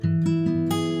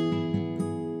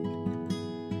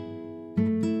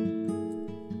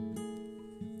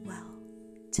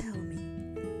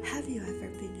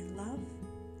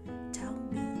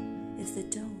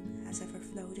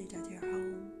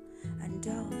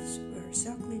clouds were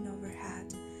circling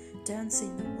overhead,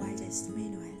 dancing the whitest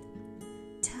minuet.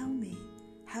 Tell me,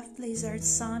 have blizzards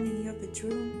sun in your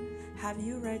bedroom? Have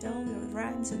you read all your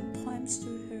rhymes and poems to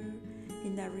her?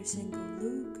 In every single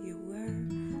look you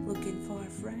were looking for a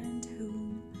friend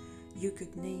whom you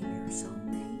could name your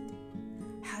soulmate?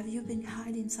 Have you been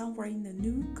hiding somewhere in the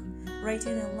nook,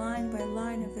 writing a line by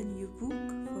line of a new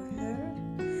book for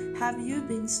her? Have you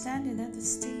been standing at the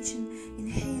station,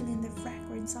 inhaling the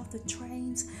fragrance of the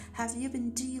trains? Have you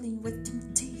been dealing with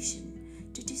temptation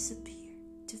to disappear,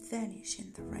 to vanish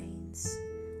in the rains?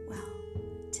 Well,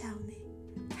 tell me,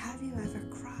 have you ever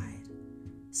cried,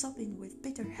 sobbing with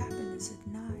bitter happiness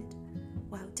at night,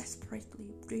 while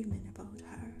desperately dreaming about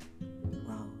her?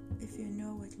 Well, if you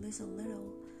know at least a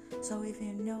little, so if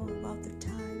you know about the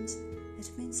times,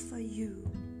 it means for you,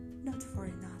 not for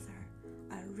another,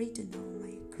 I've written all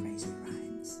my crazy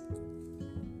rhymes.